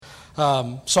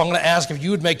So I'm going to ask if you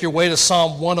would make your way to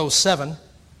Psalm 107.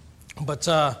 But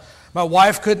my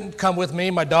wife couldn't come with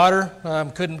me. My daughter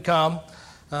couldn't come.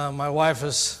 My wife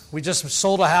we just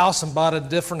sold a house and bought a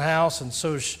different house, and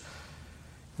so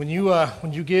when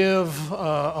you give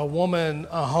a woman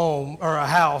a home or a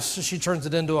house, she turns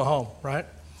it into a home, right?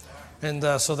 And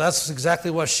so that's exactly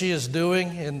what she is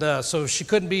doing. And so she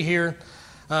couldn't be here,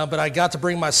 but I got to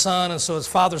bring my son, and so it's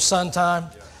father-son time.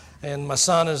 And my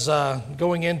son is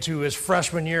going into his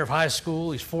freshman year of high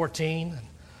school. He's 14,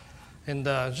 and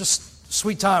just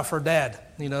sweet time for a dad,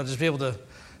 just be able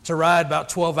to ride about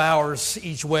 12 hours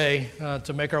each way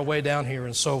to make our way down here.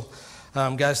 And so,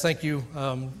 guys, thank you.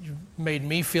 You made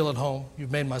me feel at home.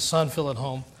 You've made my son feel at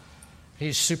home.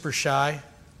 He's super shy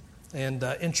and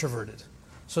introverted.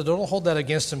 So don't hold that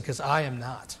against him, because I am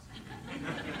not.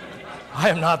 I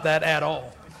am not that at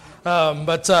all.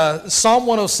 But Psalm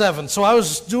 107. So I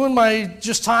was doing my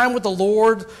just time with the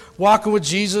Lord, walking with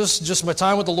Jesus, just my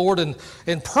time with the Lord,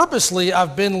 and purposely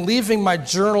I've been leaving my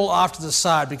journal off to the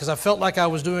side because I felt like I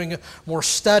was doing more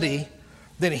study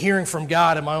than hearing from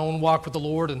God in my own walk with the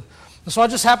Lord. And so I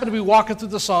just happened to be walking through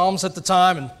the Psalms at the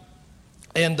time,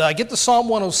 and I get to Psalm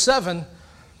 107,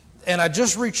 and I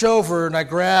just reach over and I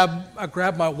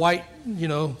grab my white,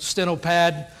 steno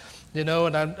pad, and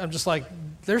I'm just like,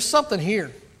 there's something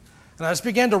here. And I just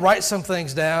began to write some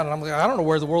things down, and I'm like, I don't know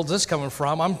where the world is coming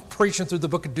from. I'm preaching through the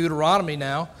book of Deuteronomy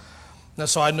now. And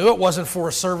so I knew it wasn't for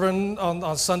a sermon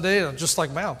on Sunday. I'm just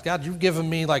like, wow, God, you've given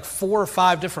me like 4 or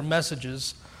 5 different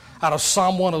messages out of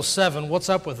Psalm 107. What's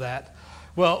up with that?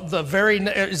 Well,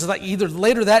 it's like either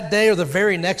later that day or the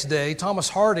very next day, Thomas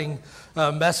Harding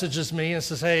messages me and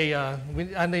says, hey,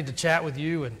 I need to chat with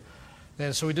you.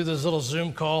 And so we do this little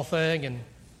Zoom call thing, and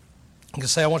I can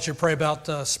say, I want you to pray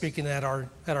about speaking at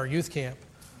our youth camp.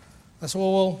 I said,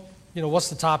 well, what's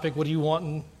the topic? What do you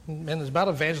want? And it's about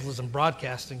evangelism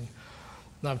broadcasting.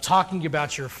 And I'm talking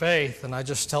about your faith, and I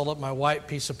just held up my white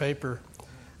piece of paper,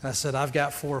 and I said, I've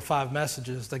got 4 or 5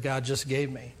 messages that God just gave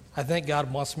me. I think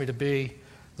God wants me to be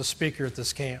the speaker at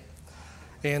this camp.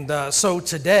 And so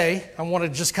today, I want to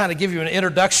just kind of give you an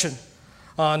introduction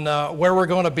on where we're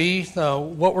going to be,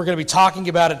 what we're going to be talking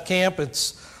about at camp.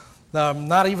 It's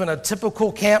not even a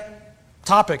typical camp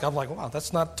topic. I'm like, wow,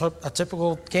 that's not a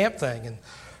typical camp thing.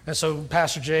 And so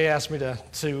Pastor Jay asked me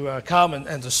to come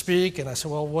and to speak, and I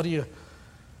said, well,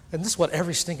 and this is what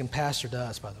every stinking pastor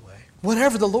does, by the way.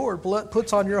 Whatever the Lord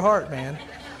puts on your heart, man.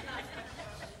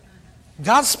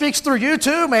 God speaks through you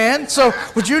too, man. So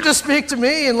would you just speak to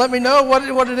me and let me know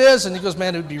what it is? And he goes,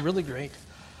 man, it would be really great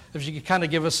if you could kind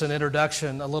of give us an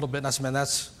introduction a little bit. And I said, man,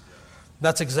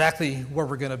 that's exactly where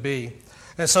we're going to be.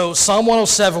 And so Psalm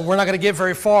 107, we're not going to get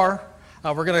very far.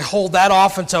 We're going to hold that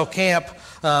off until camp.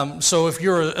 So if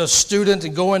you're a student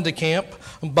and go into camp,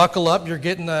 buckle up. You're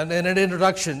getting an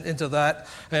introduction into that.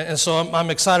 And so I'm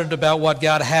excited about what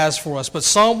God has for us. But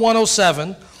Psalm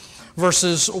 107,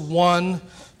 verses 1,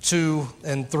 2,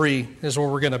 and 3 is where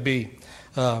we're going to be.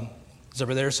 Is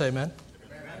everybody there? Say amen.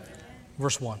 Amen.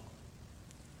 Verse 1. It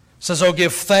says, oh,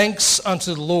 give thanks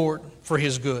unto the Lord for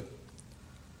his good,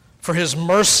 for his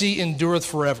mercy endureth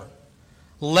forever.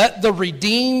 Let the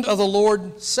redeemed of the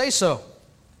Lord say so,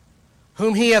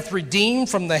 whom he hath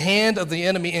redeemed from the hand of the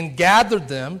enemy and gathered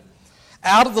them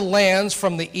out of the lands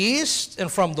from the east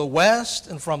and from the west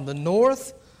and from the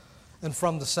north and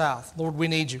from the south. Lord, we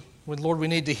need you. Lord, we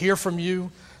need to hear from you.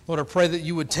 Lord, I pray that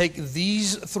you would take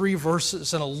these 3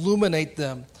 verses and illuminate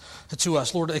them to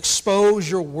us. Lord, expose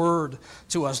your word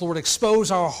to us. Lord, expose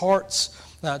our hearts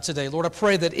today. Lord, I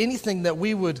pray that anything that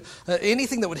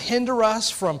would hinder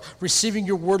us from receiving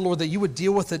your word, Lord, that you would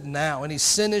deal with it now. Any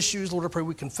sin issues, Lord, I pray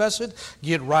we confess it,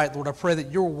 get right. Lord, I pray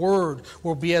that your word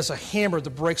will be as a hammer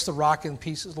that breaks the rock in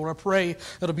pieces. Lord, I pray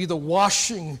it'll be the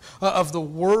washing of the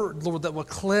word, Lord, that will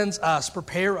cleanse us,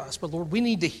 prepare us. But Lord, we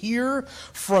need to hear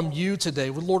from you today.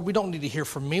 Lord, we don't need to hear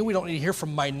from me. We don't need to hear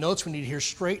from my notes. We need to hear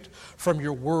straight from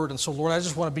your word. And so, Lord, I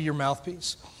just want to be your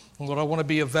mouthpiece. Lord, I want to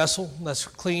be a vessel that's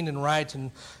clean and right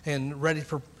and ready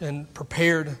and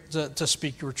prepared to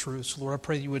speak your truth. So, Lord, I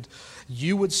pray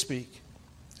you would speak,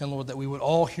 and, Lord, that we would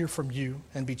all hear from you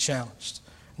and be challenged.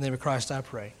 In the name of Christ I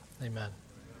pray. Amen.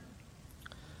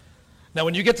 Now,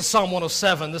 when you get to Psalm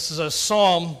 107, this is a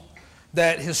psalm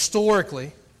that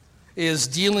historically is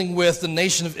dealing with the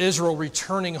nation of Israel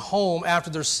returning home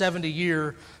after their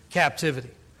 70-year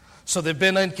captivity. So they've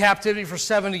been in captivity for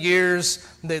 70 years.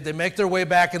 They make their way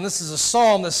back, and this is a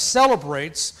psalm that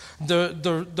celebrates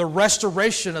the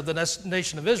restoration of the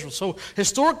nation of Israel. So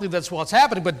historically, that's what's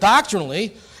happening. But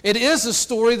doctrinally, it is a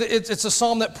story. It's a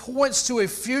psalm that points to a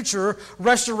future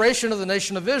restoration of the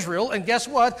nation of Israel. And guess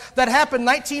what? That happened in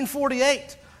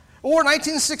 1948. or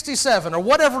 1967, or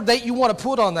whatever date you want to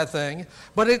put on that thing.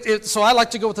 But so I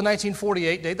like to go with the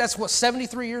 1948 date. That's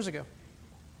 73 years ago.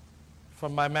 If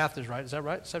my math is right. Is that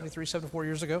right? 73, 74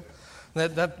 years ago?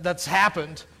 That's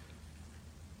happened.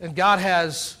 And God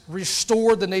has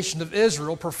restored the nation of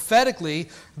Israel. Prophetically,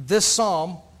 this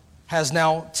psalm has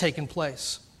now taken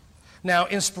place. Now,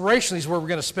 inspirationally is where we're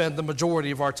going to spend the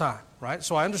majority of our time, right?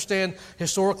 So I understand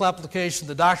historical application,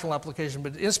 the doctrinal application,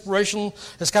 but inspirational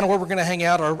is kind of where we're going to hang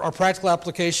out. Our practical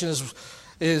application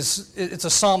is it's a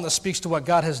psalm that speaks to what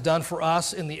God has done for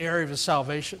us in the area of His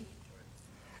salvation.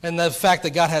 And the fact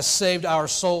that God has saved our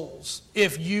souls,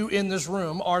 if you in this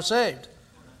room are saved.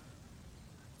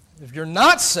 If you're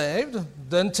not saved,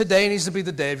 then today needs to be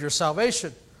the day of your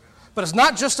salvation. But it's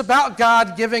not just about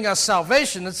God giving us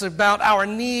salvation. It's about our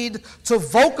need to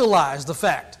vocalize the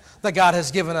fact that God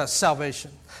has given us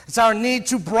salvation. It's our need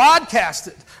to broadcast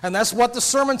it. And that's what the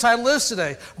sermon title is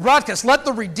today. Broadcast. Let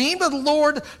the redeemed of the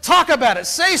Lord talk about it.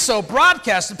 Say so.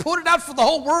 Broadcast it. Put it out for the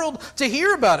whole world to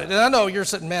hear about it. And I know you're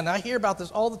sitting, man, I hear about this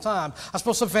all the time. I'm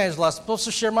supposed to evangelize. I'm supposed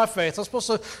to share my faith. I'm supposed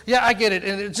to, yeah, I get it.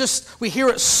 And we hear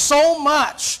it so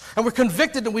much. And we're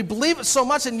convicted and we believe it so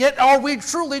much. And yet, are we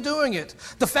truly doing it?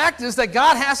 The fact is that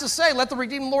God has to say, let the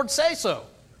redeemed of the Lord say so.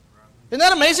 Isn't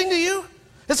that amazing to you?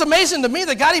 It's amazing to me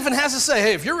that God even has to say,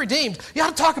 hey, if you're redeemed, you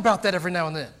got to talk about that every now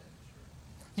and then.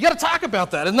 You got to talk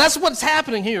about that. And that's what's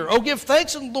happening here. Oh, give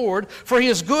thanks to the Lord, for He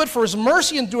is good, for His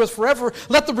mercy endureth forever.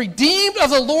 Let the redeemed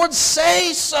of the Lord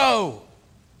say so.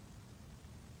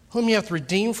 Whom He hath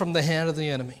redeemed from the hand of the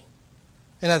enemy,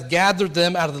 and hath gathered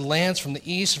them out of the lands from the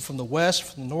east and from the west,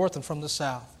 from the north and from the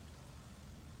south.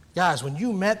 Guys, when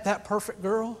you met that perfect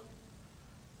girl,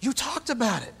 you talked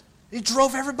about it. It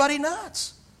drove everybody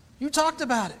nuts. You talked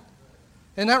about it.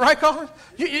 Isn't that right, Colin?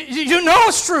 You know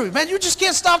it's true. Man, you just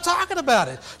can't stop talking about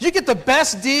it. You get the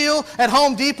best deal at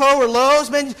Home Depot or Lowe's,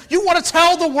 man, you want to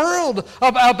tell the world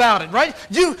about it, right?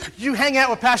 You hang out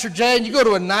with Pastor Jay and you go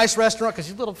to a nice restaurant because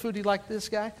you're a little foodie like this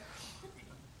guy.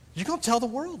 You're going to tell the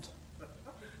world,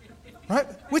 right?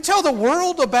 We tell the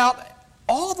world about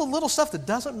all the little stuff that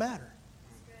doesn't matter.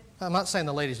 I'm not saying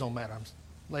the ladies don't matter.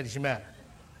 Ladies, you matter.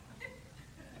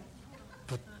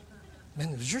 But, man,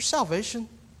 is your salvation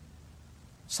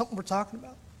something we're talking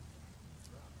about?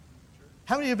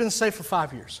 How many of you have been saved for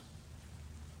 5 years?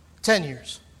 10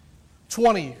 years?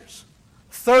 20 years?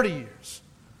 30 years?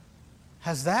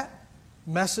 Has that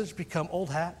message become old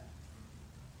hat?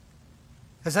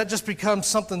 Has that just become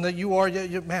something that you are,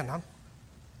 man,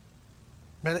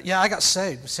 I got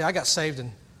saved. See, I got saved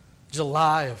in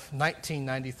July of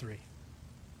 1993. It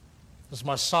was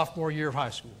my sophomore year of high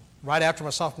school. Right after my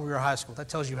sophomore year of high school. That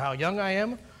tells you how young I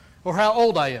am or how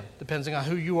old I am, depending on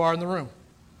who you are in the room.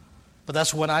 But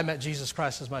that's when I met Jesus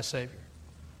Christ as my Savior.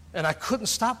 And I couldn't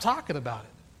stop talking about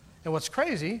it. And what's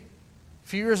crazy, a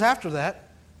few years after that,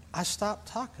 I stopped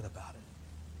talking about it.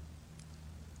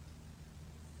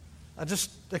 I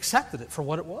just accepted it for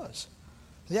what it was.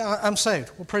 Yeah, I'm saved.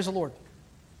 Well, praise the Lord.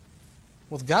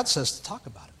 Well, God says to talk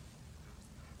about it.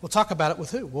 We'll talk about it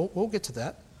with who? We'll get to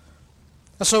that.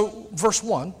 And so, verse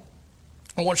 1,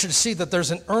 I want you to see that there's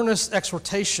an earnest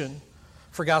exhortation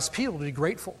for God's people to be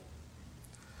grateful.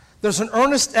 There's an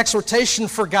earnest exhortation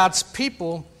for God's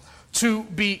people to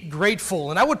be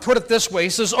grateful. And I would put it this way. He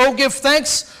says, oh, give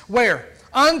thanks where?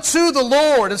 Unto the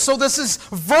Lord. And so this is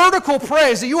vertical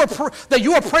praise, that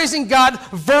you are praising God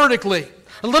vertically.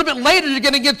 A little bit later, you're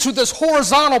going to get to this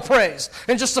horizontal praise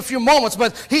in just a few moments.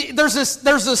 But there's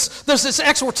this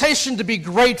exhortation to be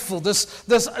grateful. This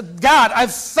God, I'm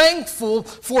thankful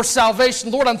for salvation.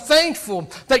 Lord, I'm thankful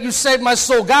that you saved my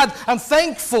soul. God, I'm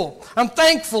thankful. I'm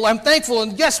thankful. I'm thankful.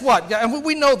 And guess what? And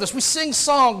we know this. We sing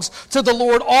songs to the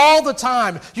Lord all the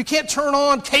time. You can't turn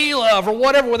on Caleb or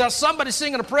whatever without somebody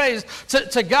singing a praise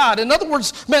to God. In other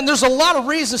words, man, there's a lot of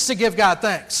reasons to give God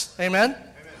thanks. Amen?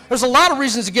 There's a lot of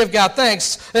reasons to give God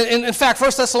thanks. In fact,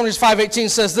 1 Thessalonians 5:18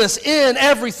 says this, in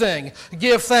everything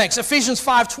give thanks. Ephesians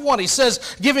 5:20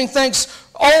 says, giving thanks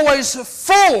always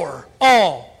for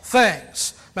all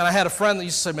things. Man, I had a friend that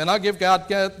used to say, man, I'll give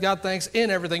God thanks in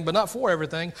everything, but not for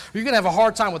everything. You're going to have a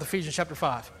hard time with Ephesians chapter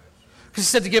 5. Because he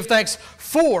said to give thanks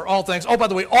for all things. Oh, by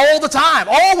the way, all the time,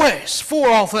 always for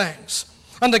all things.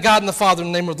 Unto God and the Father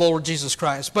in the name of the Lord Jesus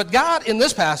Christ. But God, in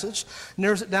this passage,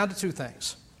 narrows it down to two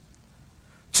things.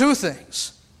 Two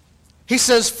things. He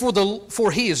says,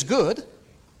 for he is good,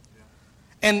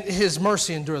 and his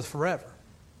mercy endureth forever.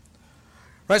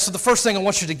 Right? So the first thing I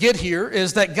want you to get here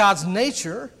is that God's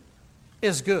nature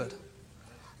is good.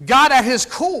 God at his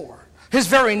core, his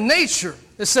very nature,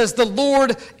 it says the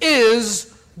Lord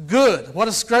is good. What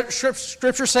does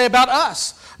Scripture say about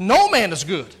us? No man is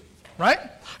good, right?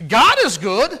 God is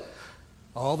good,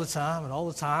 All the time and all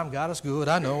the time, God is good.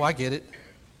 I know, I get it.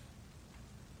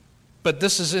 But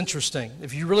this is interesting.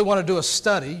 If you really want to do a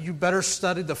study, you better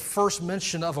study the first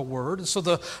mention of a word. And so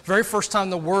the very first time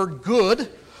the word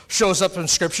good shows up in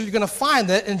Scripture, you're going to find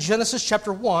that in Genesis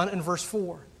chapter 1 and verse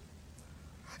 4.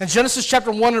 In Genesis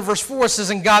chapter 1 and verse 4, it says,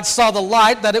 "And God saw the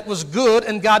light, that it was good,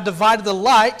 and God divided the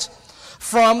light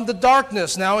from the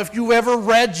darkness." Now, if you ever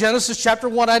read Genesis chapter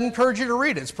 1, I'd encourage you to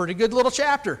read it. It's a pretty good little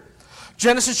chapter.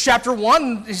 Genesis chapter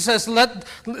 1, he says,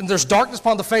 there's darkness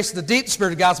upon the face of the deep. The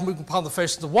Spirit of God's moving upon the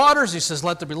face of the waters. He says,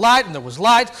 let there be light, and there was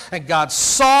light. And God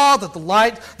saw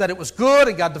that it was good,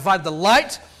 and God divided the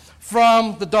light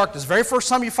from the darkness. Very first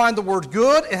time you find the word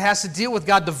good, it has to deal with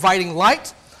God dividing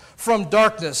light from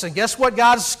darkness. And guess what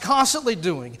God is constantly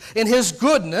doing? In His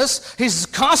goodness, He's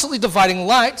constantly dividing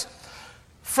light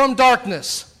from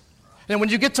darkness. And when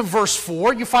you get to verse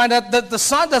 4, you find out that the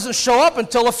sun doesn't show up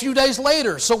until a few days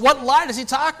later. So what light is he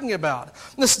talking about?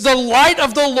 This is the light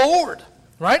of the Lord,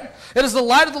 right? It is the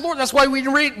light of the Lord. That's why we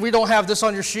read, we don't have this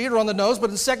on your sheet or on the nose, but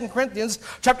in 2 Corinthians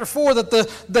chapter 4, that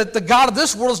the God of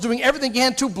this world is doing everything he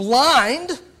can to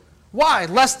blind. Why?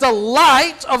 Lest the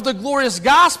light of the glorious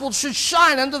gospel should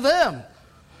shine unto them.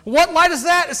 What light is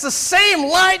that? It's the same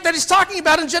light that he's talking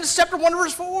about in Genesis chapter 1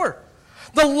 verse 4.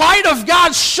 The light of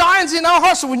God shines in our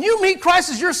hearts. So when you meet Christ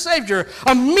as your Savior,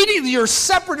 immediately you're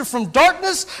separated from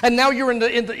darkness, and now you're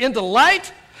into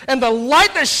light. And the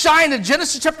light that shined in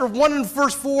Genesis chapter 1 and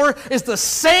verse 4 is the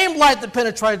same light that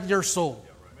penetrated your soul.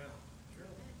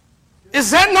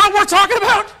 Is that not what we're talking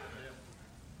about?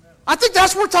 I think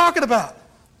that's what we're talking about.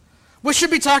 We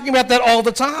should be talking about that all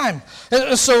the time.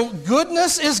 And so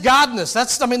goodness is godness.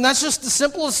 That's just the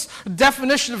simplest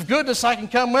definition of goodness I can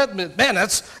come with. Man,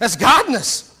 that's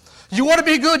godness. You want to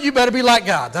be good, you better be like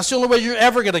God. That's the only way you're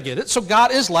ever going to get it. So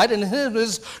God is light, and in Him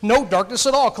is no darkness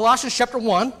at all. Colossians chapter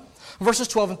 1, verses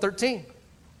 12 and 13.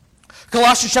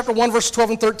 Colossians chapter 1, verse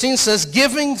 12 and 13 says,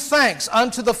 "Giving thanks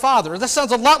unto the Father." That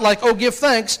sounds a lot like, oh, give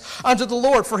thanks unto the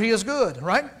Lord, for He is good,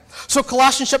 right? So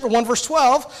Colossians chapter 1, verse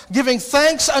 12, "Giving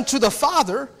thanks unto the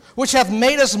Father, which hath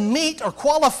made us meet," or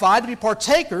qualified to be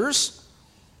partakers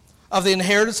of the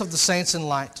inheritance of the saints in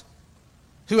light,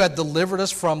 who had delivered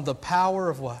us from the power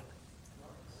of what?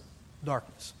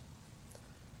 Darkness.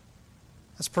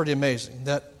 That's pretty amazing,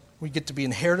 that we get to be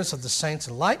inheritance of the saints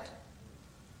in light.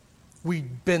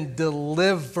 We've been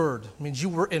delivered. It means you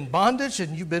were in bondage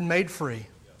and you've been made free.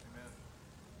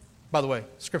 By the way,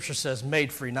 Scripture says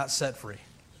made free, not set free.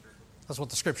 That's what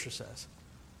the Scripture says.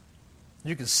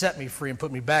 You can set me free and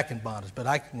put me back in bondage,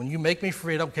 but when you make me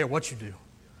free, I don't care what you do.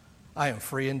 I am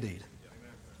free indeed.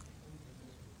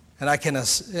 And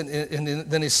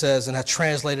then he says, "And hath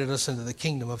translated us into the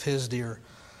kingdom of His dear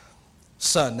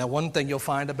Son." Now, one thing you'll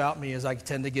find about me is I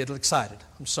tend to get excited.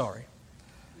 I'm sorry.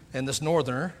 And this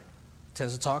northerner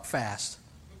tends to talk fast,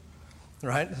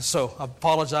 right? So I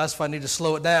apologize if I need to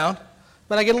slow it down,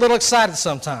 but I get a little excited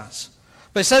sometimes.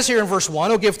 But it says here in verse 1,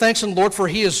 "Oh, give thanks unto the Lord, for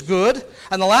He is good."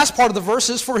 And the last part of the verse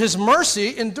is, "For His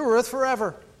mercy endureth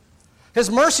forever." His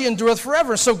mercy endureth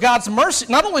forever. So God's mercy,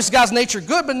 not only is God's nature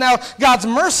good, but now God's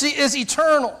mercy is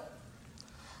eternal.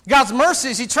 God's mercy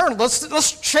is eternal.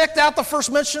 Let's check out the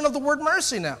first mention of the word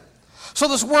mercy now. So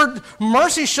this word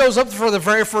mercy shows up for the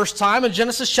very first time in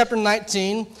Genesis chapter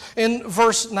 19 in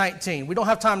verse 19. We don't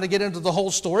have time to get into the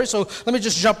whole story, so let me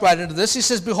just jump right into this. He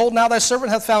says, "Behold, now thy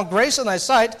servant hath found grace in thy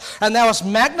sight, and thou hast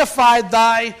magnified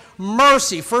thy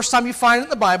mercy." First time you find it in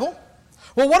the Bible.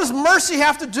 Well, what does mercy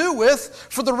have to do with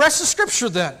for the rest of Scripture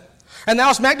then? "And thou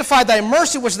hast magnified thy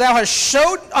mercy, which thou hast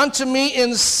showed unto me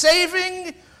in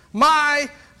saving my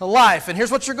life." And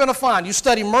here's what you're going to find. You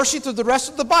study mercy through the rest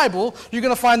of the Bible, you're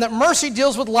going to find that mercy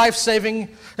deals with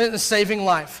life-saving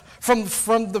life. From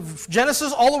the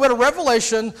Genesis all the way to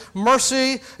Revelation,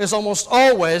 mercy is almost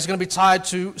always going to be tied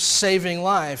to saving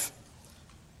life.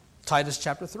 Titus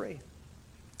chapter 3.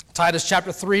 Titus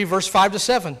chapter 3, verse 5 to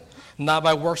 7. "Not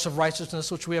by works of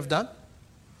righteousness which we have done,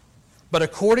 but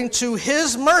according to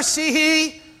His mercy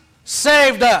He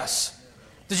saved us."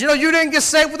 Did you know you didn't get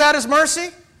saved without His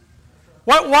mercy?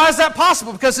 Why is that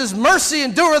possible? Because His mercy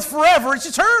endureth forever. It's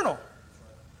eternal.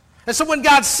 And so when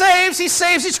God saves, He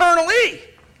saves eternally.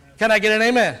 Can I get an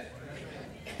amen?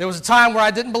 There was a time where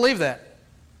I didn't believe that.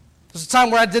 There was a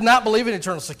time where I did not believe in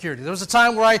eternal security. There was a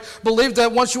time where I believed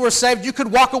that once you were saved, you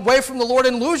could walk away from the Lord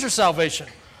and lose your salvation.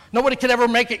 Nobody could ever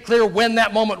make it clear when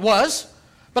that moment was,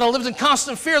 but I lived in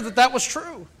constant fear that that was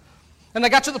true. And I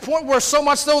got to the point where so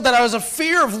much so that I was in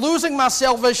fear of losing my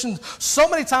salvation so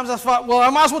many times I thought, well, I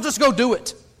might as well just go do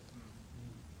it.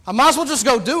 I might as well just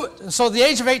go do it. And so at the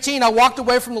age of 18, I walked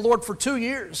away from the Lord for 2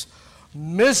 years.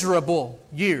 Miserable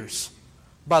years,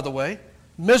 by the way.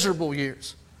 miserable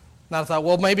years. And I thought,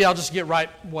 well, maybe I'll just get right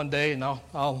one day and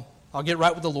I'll get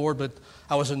right with the Lord, but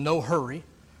I was in no hurry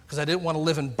because I didn't want to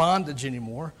live in bondage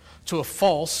anymore to a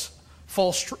false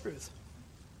truth.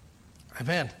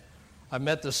 Amen. I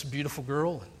met this beautiful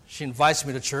girl, and she invites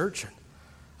me to church. And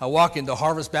I walk into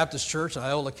Harvest Baptist Church in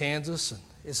Iola, Kansas, and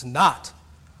it's not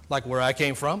like where I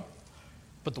came from,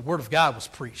 but the Word of God was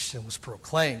preached and was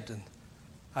proclaimed, and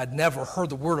I'd never heard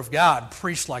the Word of God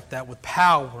preached like that with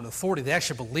power and authority. They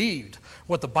actually believed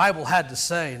what the Bible had to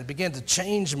say, and it began to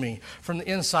change me from the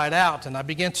inside out, and I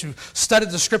began to study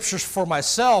the Scriptures for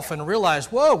myself and realize,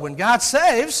 whoa, when God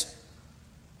saves,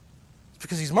 it's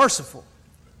because He's merciful.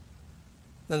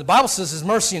 And the Bible says His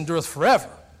mercy endureth forever.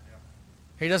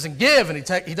 He doesn't give and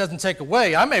He doesn't take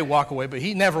away. I may walk away, but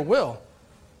He never will.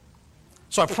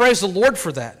 So I praise the Lord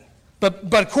for that.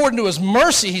 But according to His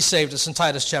mercy, He saved us in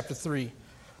Titus chapter 3.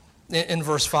 In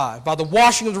verse 5, by the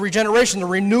washing of the regeneration, the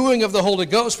renewing of the Holy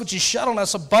Ghost, which He shed on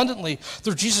us abundantly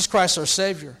through Jesus Christ our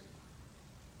Savior.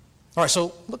 All right,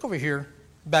 so look over here,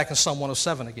 back in Psalm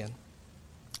 107 again.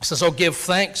 It says, oh, give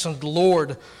thanks unto the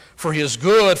Lord, for He is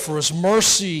good, for His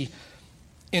mercy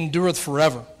endureth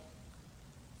forever.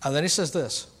 And then he says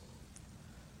this,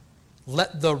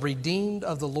 let the redeemed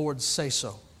of the Lord say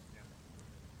so,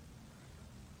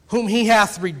 whom He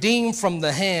hath redeemed from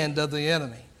the hand of the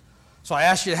enemy. So I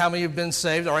asked you how many have been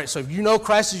saved. All right, so if you know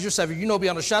Christ is your Savior, you know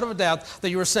beyond a shadow of a doubt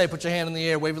that you are saved. Put your hand in the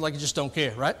air, wave it like you just don't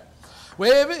care, right?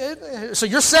 Wave it. So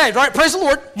you're saved, all right? Praise the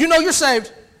Lord. You know you're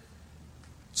saved.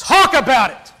 Talk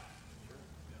about it.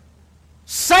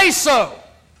 Say so.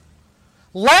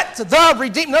 Let the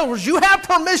redeemed. In other words, you have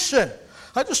permission.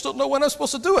 I just don't know when I'm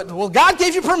supposed to do it. Well, God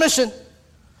gave you permission.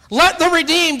 Let the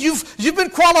redeemed. You've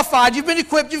been qualified. You've been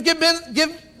equipped. You've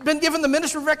been given the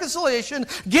ministry of reconciliation.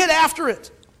 Get after it.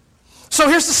 So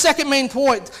here's the second main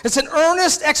point. It's an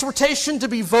earnest exhortation to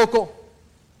be vocal.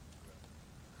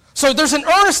 So there's an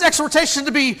earnest exhortation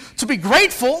to be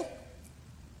grateful.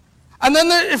 And then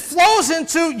it flows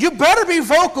into, you better be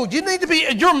vocal.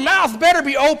 Your mouth better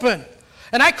be open.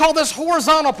 And I call this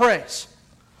horizontal praise.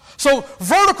 So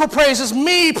vertical praise is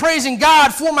me praising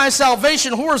God for my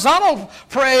salvation. Horizontal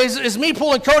praise is me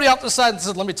pulling Cody out the side and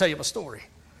saying, let me tell you my story.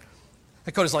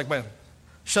 And Cody's like, man,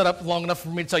 shut up long enough for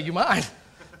me to tell you mine.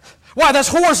 Why? That's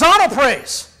horizontal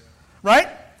praise, right?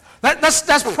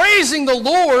 That's praising the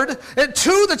Lord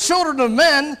to the children of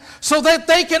men so that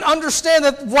they can understand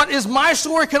that what is my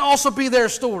story can also be their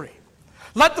story.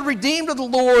 Let the redeemed of the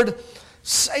Lord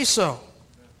say so.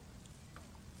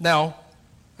 Now,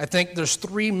 I think there's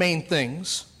three main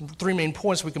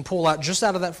points we can pull out just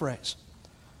out of that phrase.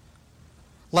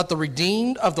 Let the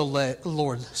redeemed of the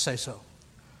Lord say so.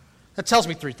 That tells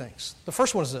me three things. The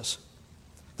first one is this,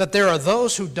 that there are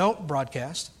those who don't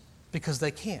broadcast because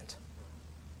they can't.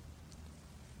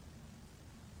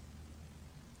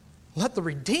 Let the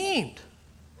redeemed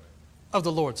of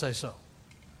the Lord say so.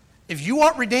 If you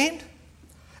aren't redeemed,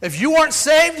 if you aren't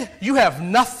saved, you have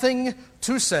nothing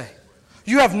to say.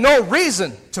 You have no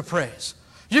reason to praise.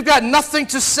 You've got nothing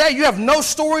to say. You have no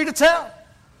story to tell.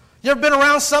 You ever been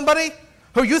around somebody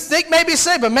who you think may be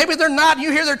saved, but maybe they're not, and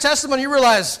you hear their testimony, you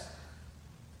realize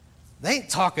they ain't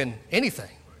talking anything.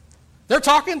 They're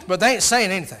talking, but they ain't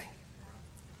saying anything.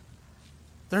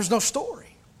 There's no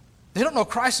story. They don't know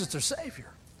Christ as their Savior.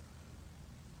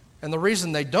 And the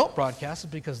reason they don't broadcast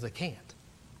is because they can't.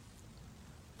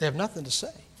 They have nothing to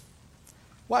say.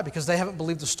 Why? Because they haven't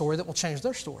believed the story that will change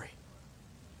their story.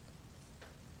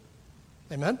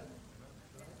 Amen?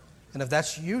 And if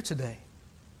that's you today,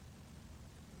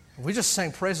 if we just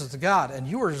sang praises to God and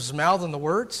you were just mouthing the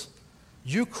words,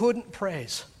 you couldn't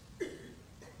praise.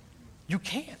 You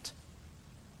can't.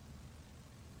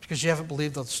 Because you haven't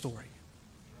believed the story.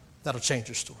 That'll change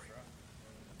your story.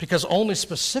 Because only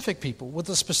specific people with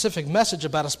a specific message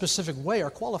about a specific way are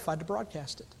qualified to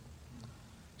broadcast it.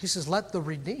 He says, let the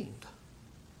redeemed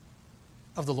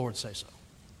of the Lord say so.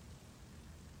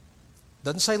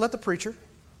 Doesn't say let the preacher,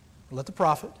 or let the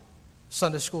prophet,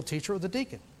 Sunday school teacher, or the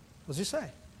deacon. What does he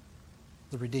say?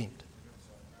 The redeemed.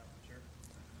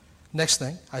 Next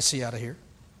thing I see out of here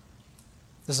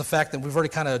is the fact that we've already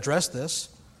kind of addressed this.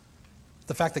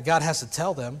 The fact that God has to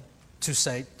tell them to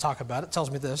say, talk about it,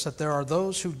 tells me this, that there are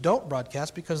those who don't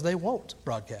broadcast because they won't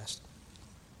broadcast.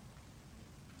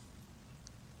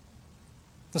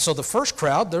 And so the first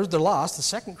crowd, they're lost. The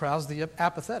second crowd is the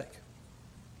apathetic.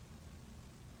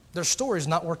 Their story is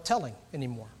not worth telling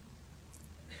anymore.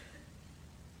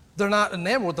 They're not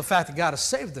enamored with the fact that God has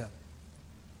saved them.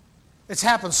 It's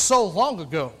happened so long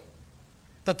ago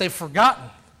that they've forgotten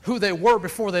who they were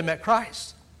before they met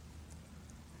Christ.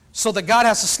 So that God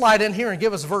has to slide in here and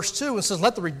give us verse 2 and says,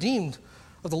 let the redeemed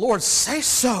of the Lord, say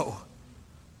so.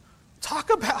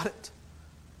 Talk about it.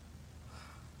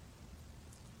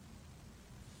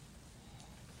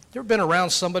 You ever been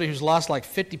around somebody who's lost like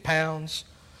 50 pounds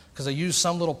because they used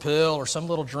some little pill or some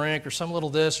little drink or some little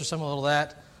this or some little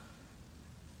that?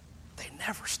 They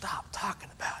never stop talking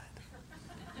about it.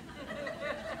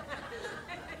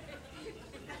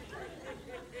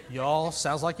 Y'all,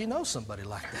 sounds like you know somebody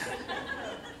like that.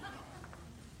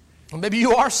 Or maybe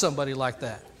you are somebody like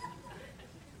that.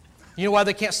 You know why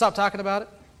they can't stop talking about it?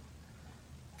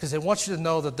 Because they want you to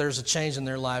know that there's a change in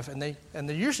their life, and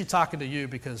they're usually talking to you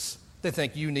because they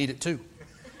think you need it too.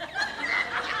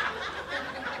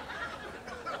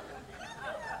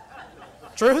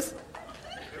 Truth?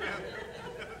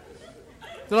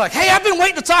 They're like, hey, I've been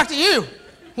waiting to talk to you.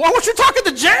 Why weren't you talking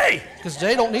to Jay? Because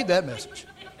Jay don't need that message.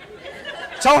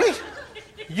 Tony,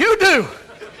 you do.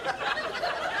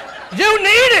 You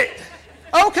need it.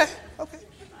 Okay.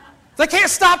 They can't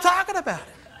stop talking about it.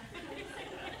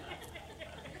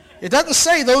 It doesn't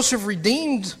say those who've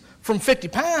redeemed from 50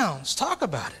 pounds. Talk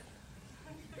about it.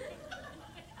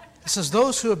 It says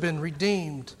those who have been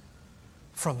redeemed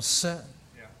from sin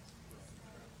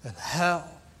and hell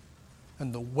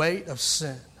and the weight of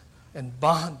sin and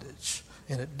bondage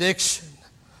and addiction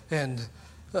and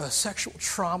sexual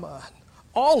trauma and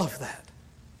all of that.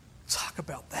 Talk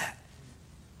about that.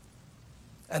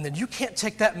 And then you can't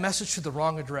take that message to the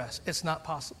wrong address. It's not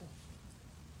possible.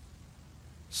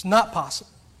 It's not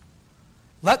possible.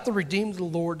 Let the redeemed of the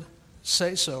Lord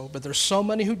say so, but there's so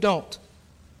many who don't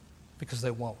because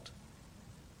they won't.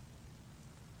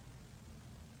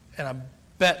 And I'm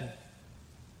betting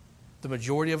the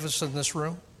majority of us in this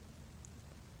room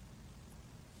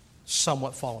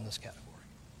somewhat fall in this category.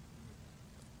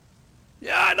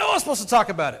 Yeah, I know I'm supposed to talk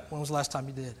about it. When was the last time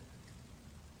you did?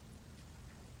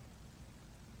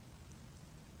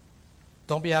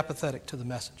 Don't be apathetic to the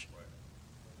message.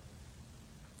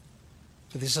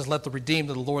 So he says, let the redeemed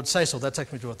of the Lord say so. That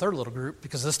takes me to a third little group,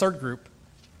 because this third group,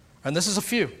 and this is a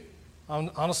few.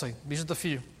 Honestly, these are the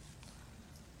few.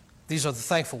 These are the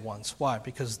thankful ones. Why?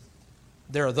 Because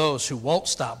there are those who won't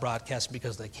stop broadcasting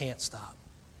because they can't stop.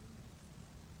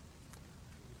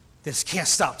 They just can't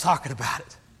stop talking about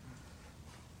it.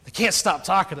 They can't stop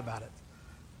talking about it.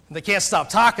 And they can't stop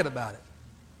talking about it.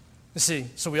 You see,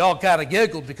 so we all kind of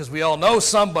giggled because we all know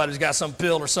somebody's got some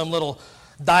pill or some little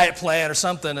diet plan or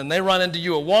something, and they run into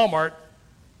you at Walmart,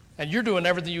 and you're doing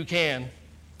everything you can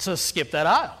to skip that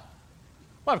aisle.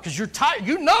 Why? Because you're tired.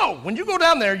 You know, when you go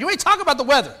down there, you ain't talking about the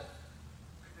weather.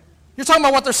 You're talking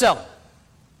about what they're selling.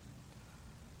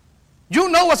 You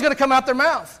know what's going to come out their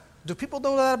mouth. Do people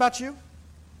know that about you?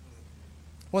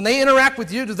 When they interact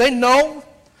with you, do they know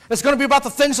it's going to be about the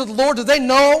things of the Lord? Do they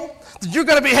know that you're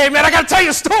going to be, hey, man, I got to tell you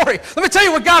a story. Let me tell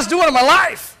you what God's doing in my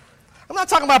life. I'm not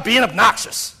talking about being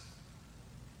obnoxious.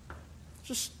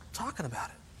 Just talking about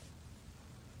it.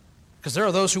 Because there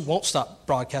are those who won't stop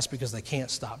broadcast because they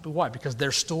can't stop. But why? Because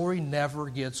their story never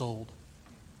gets old.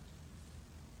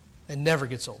 It never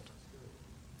gets old.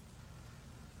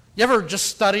 You ever just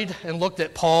studied and looked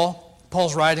at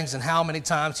Paul's writings, and how many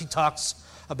times he talks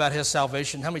about his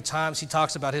salvation, how many times he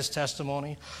talks about his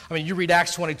testimony? I mean, you read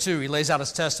Acts 22, he lays out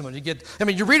his testimony.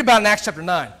 You read about it in Acts chapter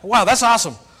 9. Wow, that's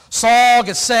awesome. Saul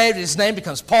gets saved, his name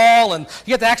becomes Paul, and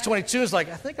you get to Acts 22, it's like,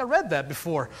 I think I read that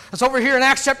before. It's over here in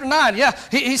Acts chapter 9. Yeah,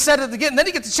 he said it again. And then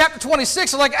you get to chapter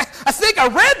 26, it's like, I think I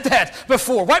read that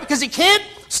before. Why? Because he can't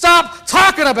stop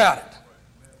talking about it.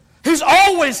 He's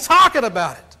always talking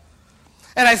about it.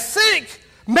 And I think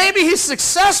maybe he's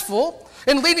successful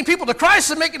in leading people to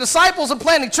Christ and making disciples and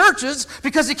planting churches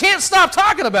because he can't stop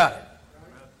talking about it.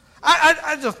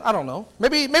 I don't know.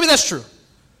 Maybe that's true.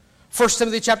 1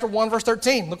 Timothy chapter 1, verse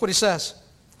 13. Look what he says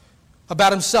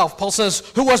about himself. Paul says,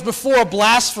 who was before a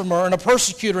blasphemer and a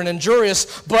persecutor and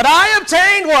injurious, but I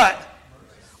obtained what?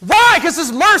 Why? Because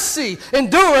his mercy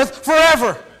endureth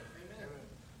forever.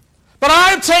 But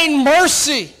I obtained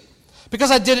mercy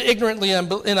because I did it ignorantly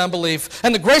in unbelief.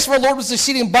 And the grace of our Lord was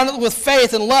exceeding abundantly with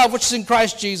faith and love, which is in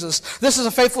Christ Jesus. This is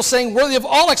a faithful saying, worthy of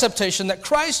all acceptation, that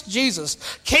Christ Jesus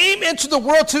came into the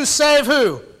world to save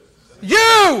who?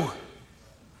 You!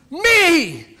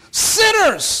 Me!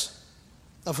 Sinners!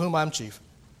 Of whom I'm chief.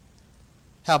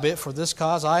 Howbeit, for this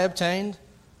cause I obtained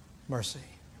mercy.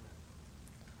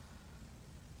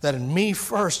 That in me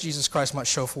first Jesus Christ might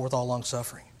show forth all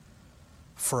longsuffering,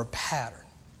 for a pattern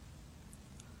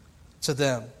to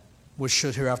them which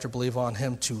should hereafter believe on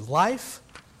him, to life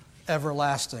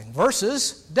everlasting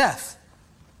versus death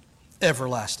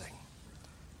everlasting.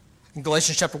 In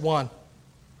Galatians chapter 1,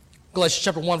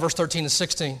 verse 13 and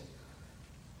 16,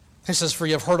 he says, for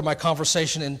you have heard of my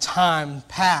conversation in time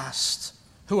past.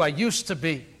 who I used to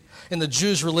be in the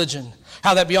Jews' religion,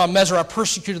 how that beyond measure I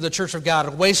persecuted the church of God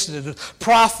and wasted it,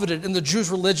 profited in the Jews'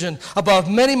 religion above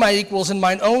many my equals in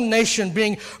mine own nation,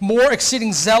 being more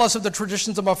exceeding zealous of the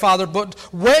traditions of my father. But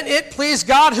when it pleased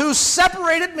God who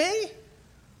separated me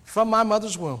from my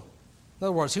mother's womb. In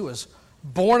other words, he was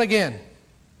born again,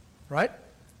 right?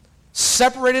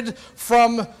 Separated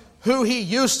from who he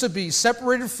used to be,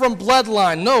 separated from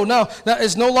bloodline. No,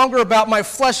 it's no longer about my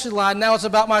fleshly line. Now it's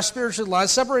about my spiritual line.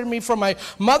 Separated me from my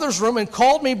mother's womb and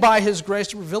called me by his grace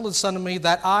to reveal his son to me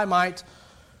that I might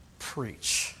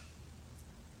preach.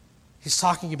 He's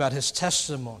talking about his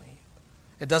testimony.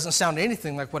 It doesn't sound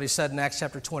anything like what he said in Acts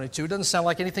chapter 22. It doesn't sound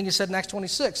like anything he said in Acts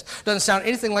 26. It doesn't sound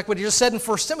anything like what he just said in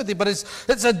 1 Timothy, but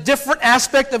it's a different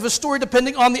aspect of his story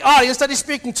depending on the audience that he's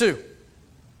speaking to.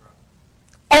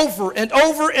 Over and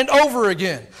over and over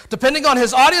again. Depending on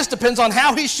his audience, depends on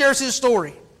how he shares his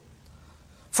story.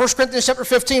 1 Corinthians chapter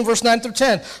 15, verse 9 through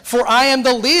 10. For I am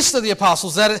the least of the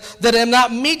apostles, that am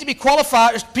not meet to be called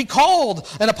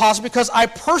an apostle, because I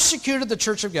persecuted the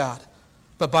church of God.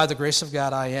 But by the grace of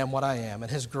God I am what I am, and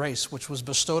his grace which was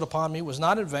bestowed upon me was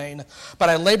not in vain, but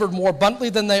I labored more abundantly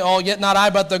than they all, yet not I,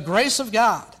 but the grace of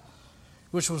God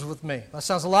which was with me. That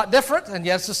sounds a lot different, and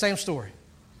yet it's the same story.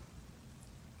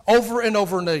 Over and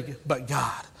over and over, but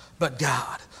God, but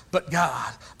God, but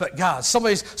God, but God.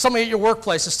 Somebody at your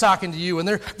workplace is talking to you, and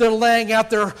they're laying out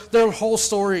their whole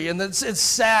story, and it's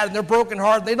sad, and they're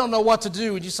brokenhearted. They don't know what to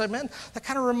do. And you say, man, that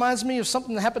kind of reminds me of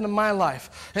something that happened in my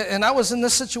life. And I was in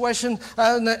this situation,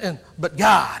 but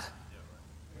God.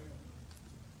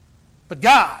 But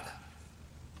God.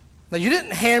 Now, you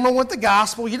didn't hammer them with the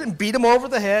gospel. You didn't beat them over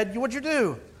the head. What'd you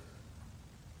do?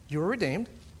 You were redeemed.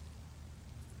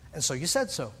 And so you said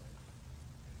so.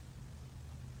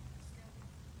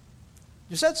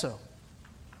 You said so.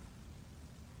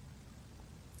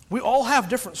 We all have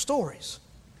different stories,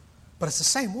 but it's the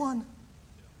same one.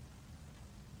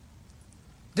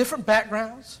 Different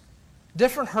backgrounds,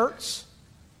 different hurts,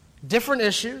 different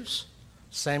issues,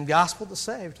 same gospel that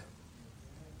saved.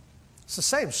 It's the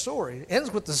same story.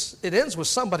 It ends with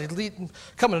somebody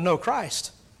coming to know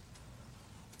Christ.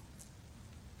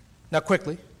 Now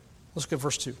quickly, let's look at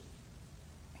verse 2.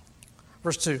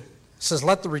 Verse 2 says,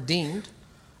 let the redeemed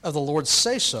of the Lord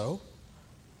say so.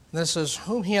 And then it says,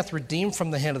 whom he hath redeemed from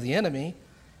the hand of the enemy.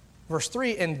 Verse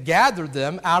 3, and gathered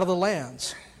them out of the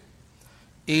lands,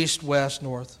 east, west,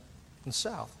 north, and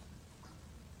south.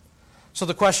 So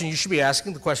the question you should be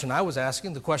asking, the question I was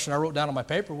asking, the question I wrote down on my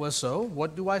paper was, so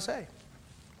what do I say?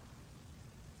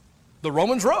 The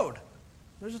Romans road.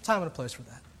 There's a time and a place for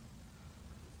that.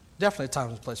 Definitely a time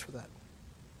and a place for that.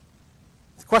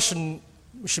 The question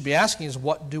we should be asking is,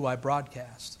 what do I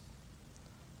broadcast?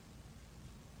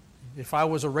 If I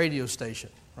was a radio station,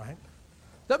 right?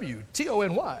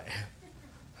 WTONY.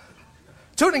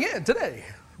 Tuning in today,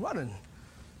 running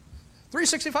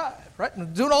 365, right?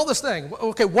 And doing all this thing.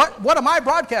 Okay, what am I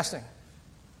broadcasting?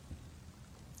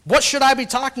 What should I be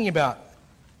talking about?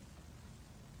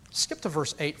 Skip to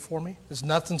verse 8 for me.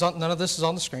 None of this is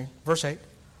on the screen. Verse 8. It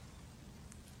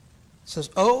says,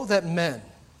 oh, that men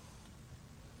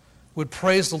would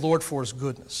praise the Lord for his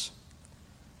goodness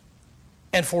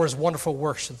and for his wonderful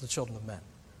works to the children of men.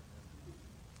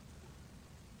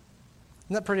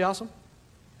 Isn't that pretty awesome?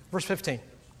 Verse 15.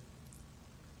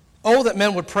 Oh, that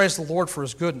men would praise the Lord for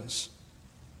his goodness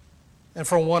and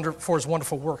for his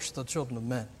wonderful works to the children of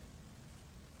men.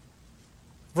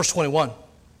 Verse 21.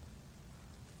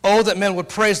 Oh, that men would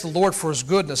praise the Lord for his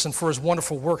goodness and for his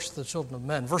wonderful works to the children of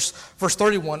men. Verse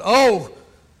 31. Oh,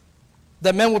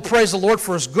 that men would praise the Lord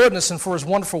for his goodness and for his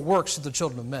wonderful works to the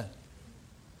children of men.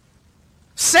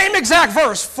 Same exact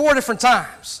verse 4 different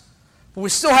times, but we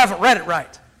still haven't read it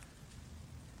right.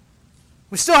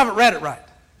 We still haven't read it right.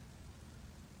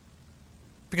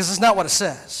 Because it's not what it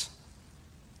says.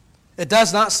 It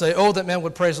does not say, oh, that men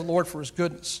would praise the Lord for his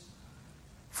goodness,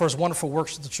 for his wonderful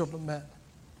works to the children of men.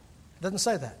 It doesn't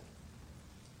say that.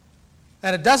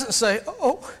 And it doesn't say,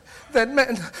 oh, that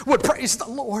men would praise the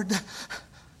Lord.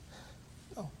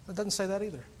 No, it doesn't say that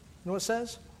either. You know what it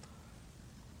says?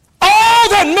 Oh,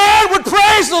 that men would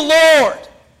praise the Lord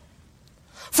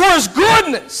for his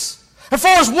goodness and for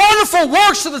his wonderful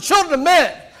works to the children of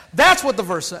men. That's what the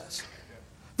verse says.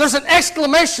 There's an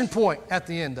exclamation point at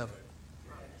the end of it.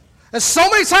 And so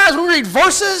many times we read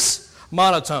verses,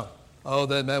 monotone. Oh,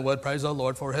 that men would praise the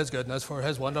Lord for his goodness, for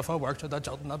his wonderful works to the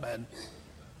children of men.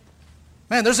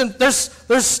 Man,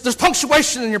 there's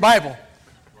punctuation in your Bible.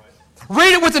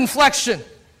 Read it with inflection.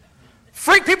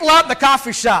 Freak people out in the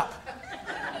coffee shop.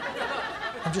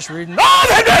 I'm just reading, oh,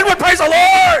 that men would praise the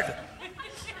Lord.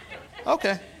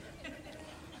 Okay.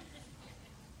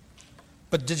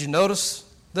 But did you notice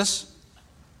this?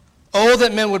 Oh,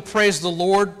 that men would praise the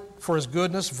Lord for his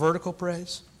goodness, vertical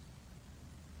praise.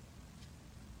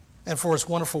 And for his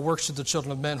wonderful works to the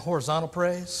children of men, horizontal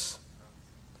praise.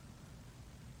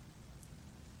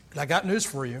 And I got news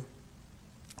for you.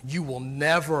 You will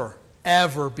never,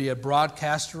 ever be a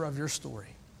broadcaster of your story.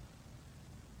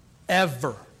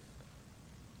 Ever.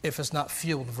 If it's not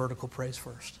fueled vertical praise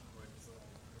first.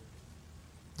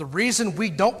 The reason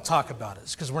we don't talk about it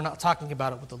is because we're not talking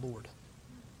about it with the Lord.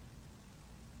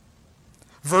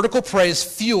 Vertical praise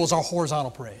fuels our horizontal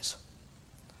praise.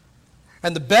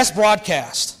 And the best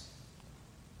broadcast,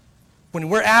 when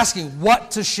we're asking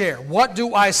what to share, what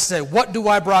do I say, what do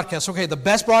I broadcast? Okay, the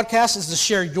best broadcast is to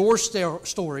share your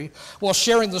story while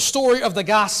sharing the story of the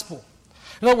gospel.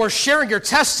 In other words, sharing your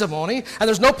testimony, and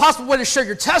there's no possible way to share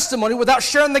your testimony without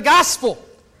sharing the gospel.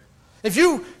 If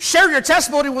you share your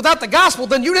testimony without the gospel,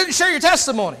 then you didn't share your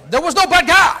testimony. There was no but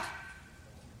God.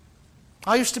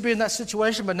 I used to be in that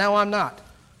situation, but now I'm not.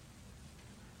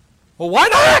 Well, why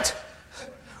not?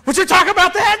 Would you talk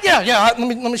about that? Yeah, let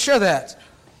me share that.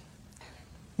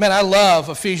 Man, I love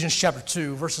Ephesians chapter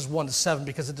 2, verses 1 to 7,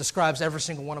 because it describes every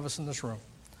single one of us in this room.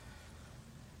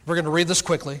 We're going to read this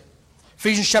quickly.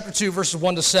 Ephesians chapter 2, verses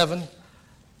 1 to 7.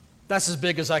 That's as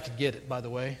big as I could get it, by the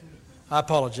way. I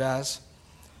apologize.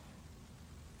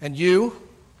 And you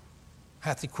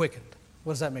hath he quickened.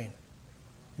 What does that mean?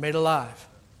 Made alive.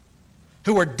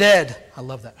 Who were dead. I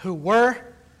love that. Who were,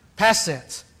 past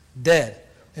tense, dead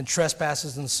in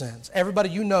trespasses and sins. Everybody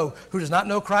you know who does not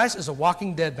know Christ is a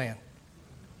walking dead man.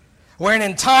 Wherein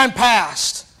in time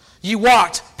past ye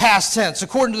walked, past tense,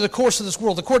 according to the course of this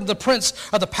world, according to the prince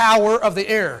of the power of the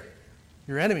air.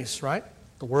 Your enemies, right?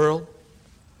 The world,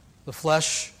 the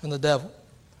flesh, and the devil.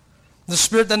 The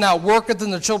spirit that now worketh in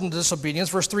the children of disobedience.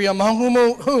 Verse 3, among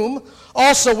whom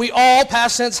also we all,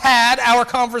 past tense, had our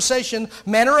conversation,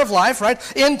 manner of life, right?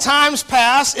 In times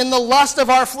past, in the lust of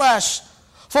our flesh,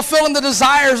 fulfilling the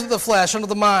desires of the flesh under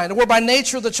the mind, and were by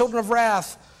nature the children of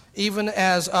wrath, even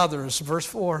as others. Verse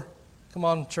 4. Come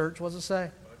on, church, what does it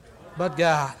say? But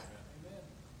God,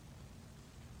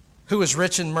 who is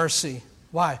rich in mercy.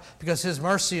 Why? Because his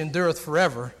mercy endureth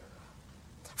forever.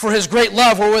 For his great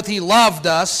love wherewith he loved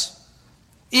us,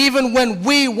 even when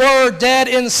we were dead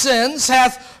in sins,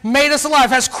 hath made us alive,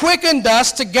 has quickened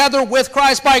us together with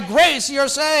Christ. By grace ye are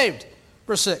saved.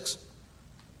 Verse 6.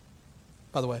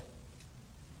 By the way,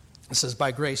 it says,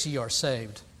 by grace ye are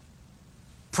saved.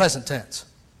 Present tense.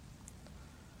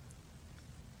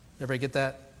 Everybody get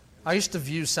that? I used to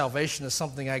view salvation as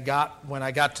something I got when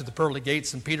I got to the pearly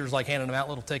gates and Peter's like handing them out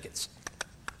little tickets.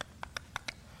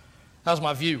 That was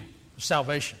my view of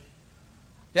salvation.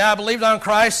 Yeah, I believed on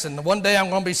Christ and one day I'm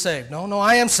going to be saved. No,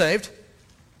 I am saved.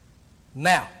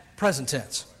 Now, present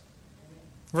tense.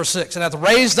 Verse 6, and hath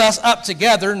raised us up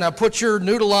together, now put your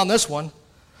noodle on this one,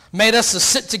 made us to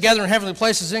sit together in heavenly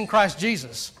places in Christ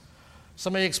Jesus.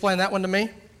 Somebody explain that one to me?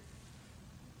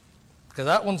 Because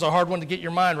that one's a hard one to get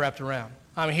your mind wrapped around.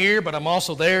 I'm here, but I'm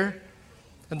also there.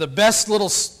 And the best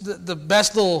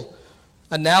little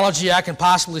analogy I can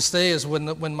possibly say is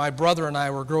when my brother and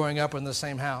I were growing up in the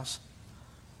same house.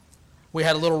 We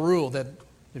had a little rule that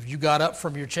if you got up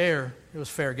from your chair, it was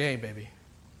fair game, baby.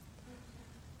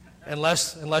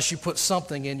 Unless you put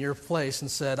something in your place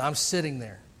and said, I'm sitting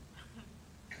there.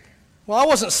 Well, I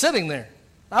wasn't sitting there.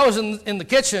 I was in the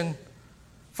kitchen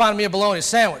finding me a bologna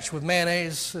sandwich with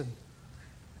mayonnaise and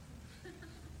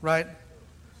right?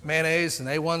 Mayonnaise and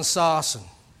A1 sauce and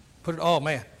put it, oh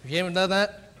man, if you haven't done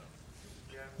that,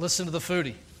 listen to the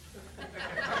foodie.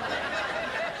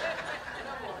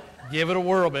 Give it a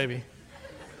whirl, baby.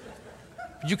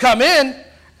 You come in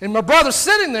and my brother's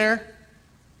sitting there.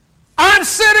 I'm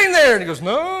sitting there. And he goes,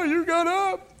 no, you got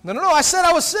up. No, I said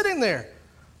I was sitting there.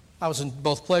 I was in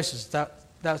both places.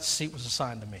 That seat was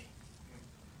assigned to me.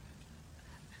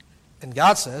 And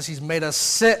God says he's made us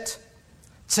sit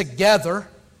together,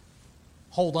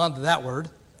 hold on to that word,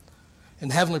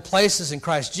 in heavenly places in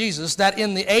Christ Jesus, that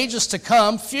in the ages to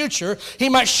come, future, he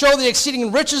might show the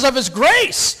exceeding riches of his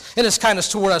grace in his kindness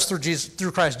toward us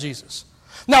through Christ Jesus.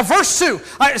 Now, verse 2,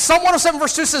 Psalm 107,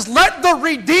 verse 2 says, let the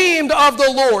redeemed of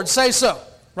the Lord say so,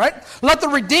 right? Let the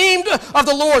redeemed of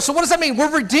the Lord. So what does that mean?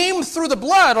 We're redeemed through the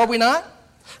blood, are we not?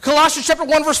 Colossians chapter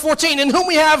 1, verse 14, in whom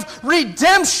we have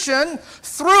redemption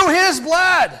through his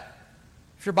blood.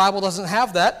 If your Bible doesn't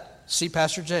have that, see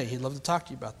Pastor Jay. He'd love to talk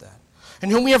to you about that.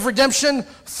 In whom we have redemption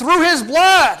through his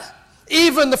blood,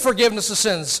 even the forgiveness of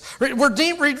sins. We're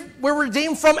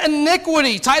redeemed from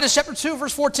iniquity. Titus chapter 2,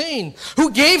 verse 14.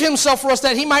 Who gave himself for us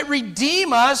that he might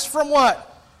redeem us from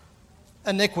what?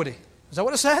 Iniquity. Is that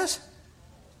what it says?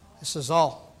 It says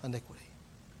all iniquity.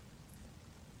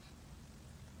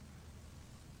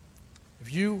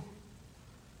 If you,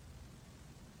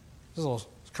 there's a little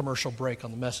commercial break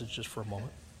on the message just for a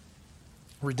moment.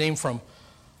 Redeemed from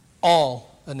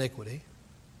all iniquity.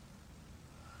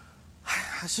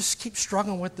 I just keep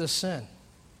struggling with this sin.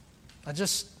 I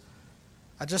just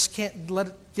can't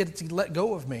let it let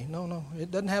go of me. No, it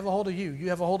doesn't have a hold of you. You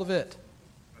have a hold of it.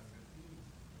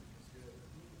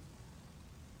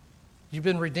 You've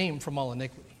been redeemed from all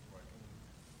iniquity.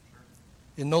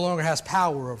 It no longer has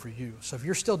power over you. So if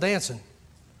you're still dancing,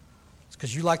 it's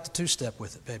because you like the two-step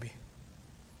with it, baby.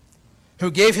 Who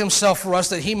gave himself for us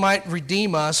that he might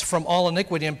redeem us from all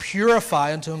iniquity and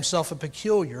purify unto himself a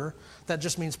peculiar, that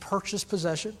just means purchased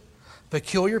possession,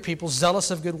 peculiar people,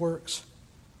 zealous of good works.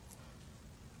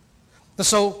 And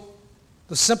so,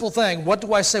 the simple thing, what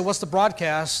do I say? What's the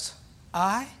broadcast?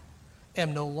 I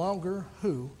am no longer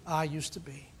who I used to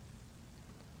be.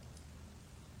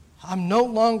 I'm no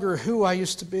longer who I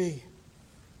used to be.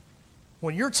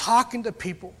 When you're talking to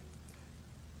people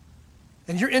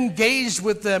and you're engaged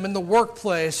with them in the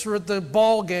workplace or at the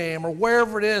ball game or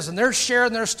wherever it is, and they're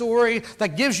sharing their story,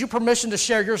 that gives you permission to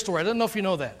share your story. I don't know if you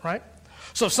know that, right?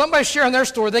 So if somebody's sharing their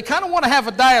story, they kind of want to have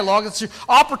a dialogue. It's an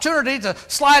opportunity to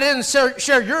slide in and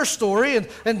share your story.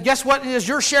 And guess what? As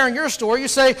you're sharing your story, you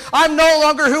say, I'm no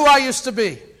longer who I used to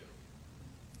be.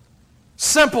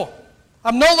 Simple.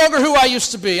 I'm no longer who I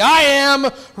used to be. I am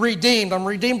redeemed. I'm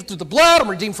redeemed through the blood. I'm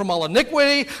redeemed from all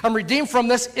iniquity. I'm redeemed from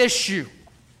this issue.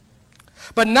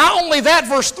 But not only that,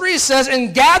 verse 3 says,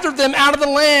 and gathered them out of the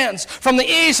lands, from the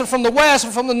east and from the west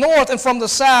and from the north and from the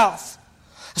south.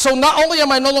 So not only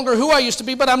am I no longer who I used to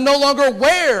be, but I'm no longer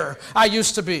where I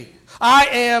used to be. I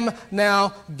am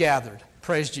now gathered.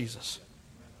 Praise Jesus.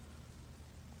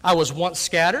 I was once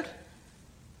scattered,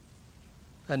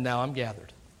 and now I'm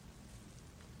gathered.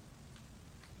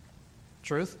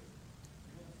 Truth?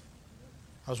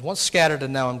 I was once scattered,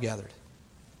 and now I'm gathered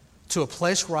to a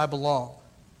place where I belong,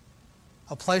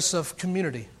 a place of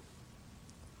community,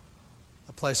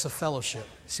 a place of fellowship.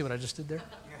 See what I just did there?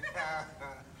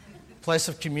 Place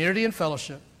of community and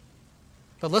fellowship.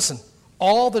 But listen,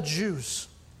 all the Jews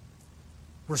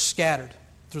were scattered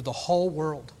through the whole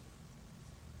world.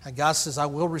 And God says, I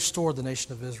will restore the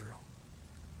nation of Israel.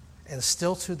 And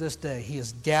still to this day, he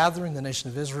is gathering the nation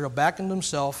of Israel back into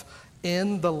himself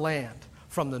in the land,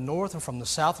 from the north and from the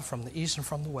south and from the east and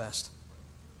from the west.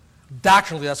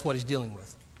 Doctrinally, that's what he's dealing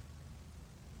with.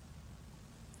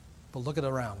 But look at it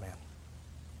around, man.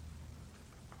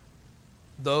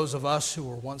 Those of us who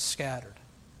were once scattered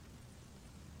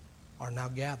are now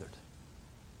gathered.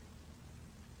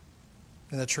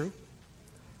 Isn't that true?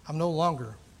 I'm no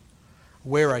longer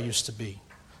where I used to be,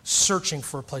 searching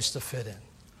for a place to fit in,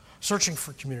 searching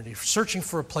for community, searching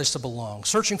for a place to belong,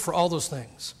 searching for all those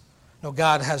things. No,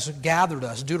 God has gathered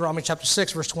us. Deuteronomy chapter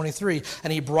 6, verse 23,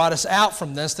 and he brought us out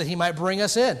from this that he might bring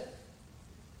us in.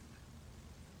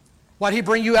 Why did he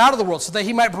bring you out of the world? So that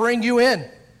he might bring you in.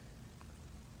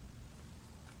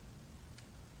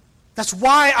 That's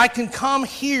why I can come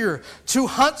here to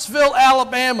Huntsville,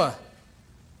 Alabama,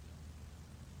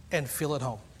 and feel at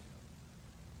home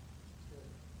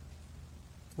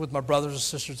with my brothers and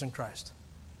sisters in Christ.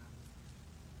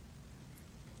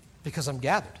 Because I'm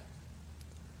gathered.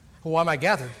 Well, why am I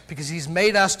gathered? Because he's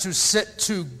made us to sit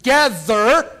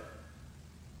together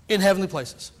in heavenly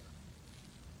places.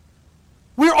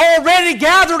 We're already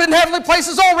gathered in heavenly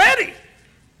places already.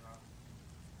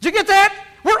 Did you get that?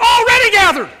 We're already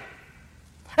gathered.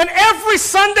 And every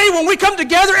Sunday when we come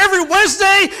together, every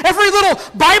Wednesday, every little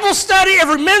Bible study,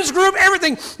 every men's group,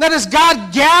 everything, that is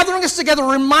God gathering us together,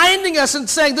 reminding us and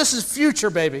saying, this is future,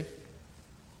 baby.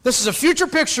 This is a future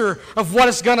picture of what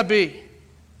it's going to be.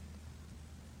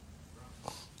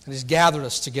 And he's gathered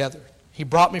us together. He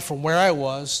brought me from where I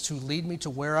was to lead me to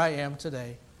where I am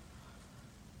today.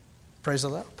 Praise the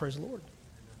Lord.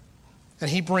 And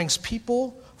he brings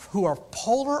people who are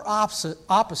polar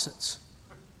opposites.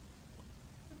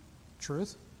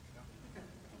 Truth?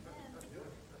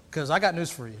 Because I got news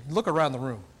for you. Look around the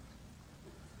room.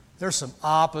 There's some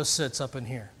opposites up in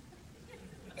here.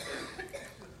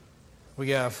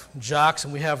 We have jocks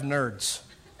and we have nerds.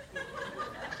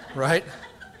 Right?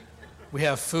 We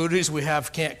have foodies, we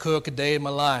have can't cook a day in my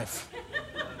life.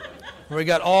 We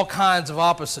got all kinds of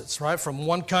opposites, right? From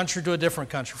one country to a different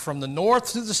country, from the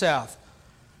north to the south.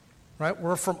 Right?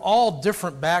 We're from all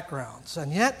different backgrounds.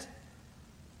 And yet,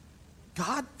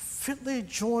 God fitly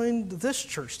joined this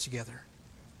church together.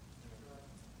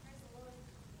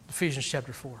 Ephesians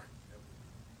chapter 4.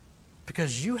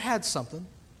 Because you had something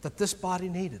that this body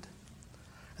needed.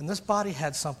 And this body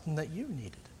had something that you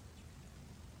needed.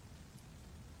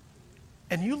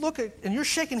 And you look at, and you're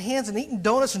shaking hands and eating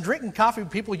donuts and drinking coffee with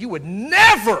people you would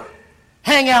never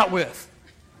hang out with.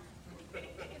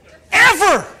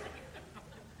 Ever!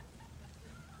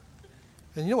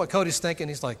 And you know what Cody's thinking?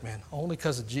 He's like, man, only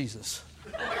because of Jesus.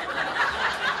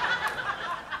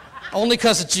 Only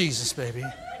because of Jesus, baby.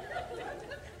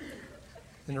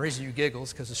 And the reason you giggle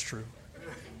is because it's true.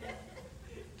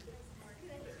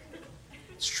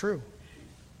 It's true.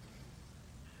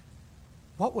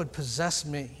 What would possess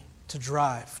me to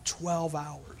drive 12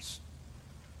 hours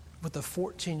with a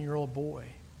 14-year-old boy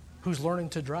who's learning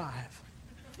to drive?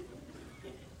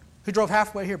 Who drove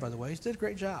halfway here, by the way. He did a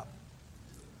great job.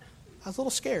 I was a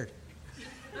little scared.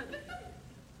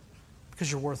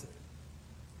 Because you're worth it.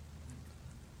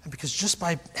 And because just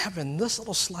by having this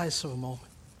little slice of a moment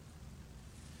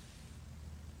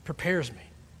prepares me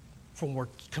for when we're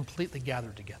completely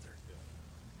gathered together.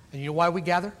 And you know why we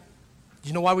gather? Do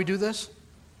you know why we do this?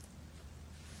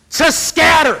 To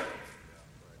scatter.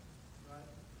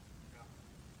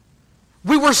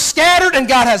 We were scattered and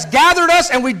God has gathered us,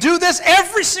 and we do this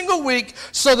every single week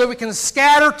so that we can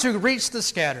scatter to reach the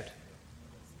scattered.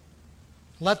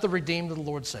 Let the redeemed of the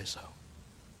Lord say so.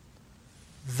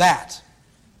 That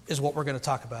is what we're going to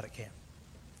talk about at camp.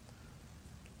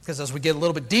 Because as we get a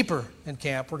little bit deeper in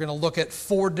camp, we're going to look at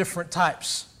 4 different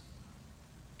types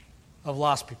of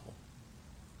lost people.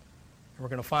 And we're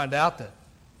going to find out that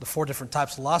the 4 different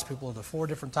types of lost people are the 4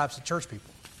 different types of church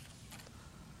people.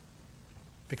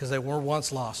 Because they were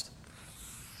once lost,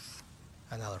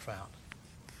 and now they're found.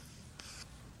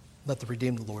 Let the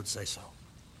redeemed of the Lord say so.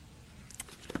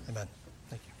 Amen.